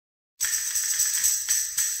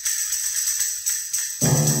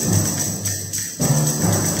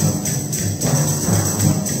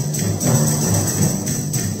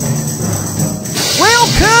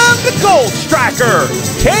Gold Striker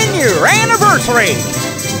 10-year anniversary.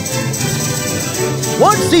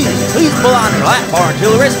 One season, please pull on your lap bar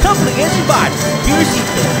until the rest company gets invited. Secure your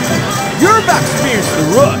seatbelt. You're about to experience the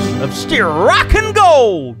rush of steer rockin'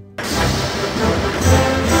 gold.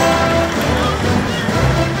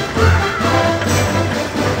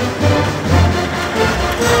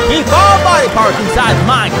 Keep all body parts inside the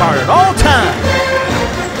minecart at all times.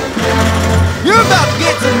 You're about to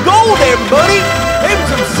get some gold, everybody. Maybe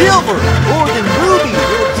some silver, or them rubies,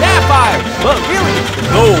 or sapphires, but really it's the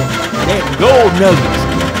gold. Them gold nuggets.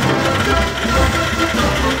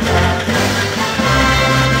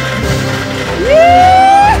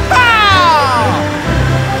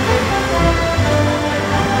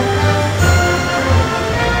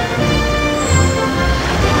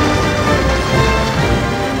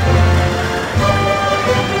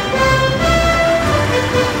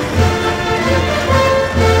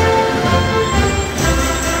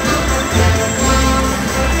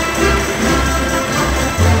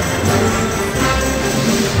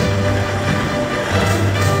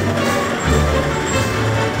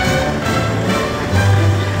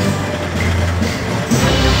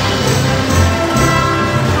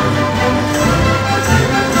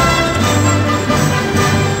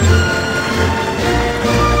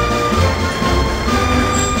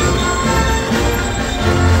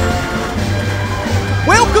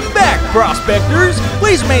 Prospectors,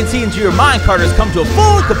 please remain seated until your minecart has come to a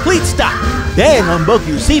full and complete stop. Then unbuckle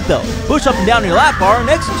your seatbelt, push up and down your lap bar, and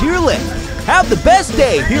exit to your left. Have the best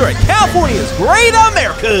day here at California's Great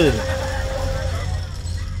America.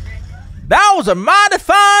 That was a mighty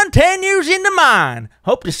fine 10 years in the mine.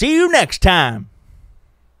 Hope to see you next time.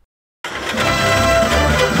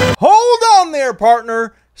 Hold on there,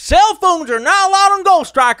 partner. Cell phones are not allowed on Gold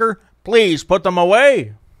Striker. Please put them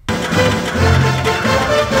away.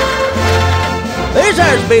 This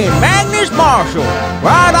has been Magnus Marshall,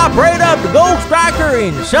 ride operator of the Gold Striker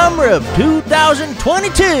in the summer of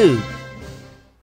 2022.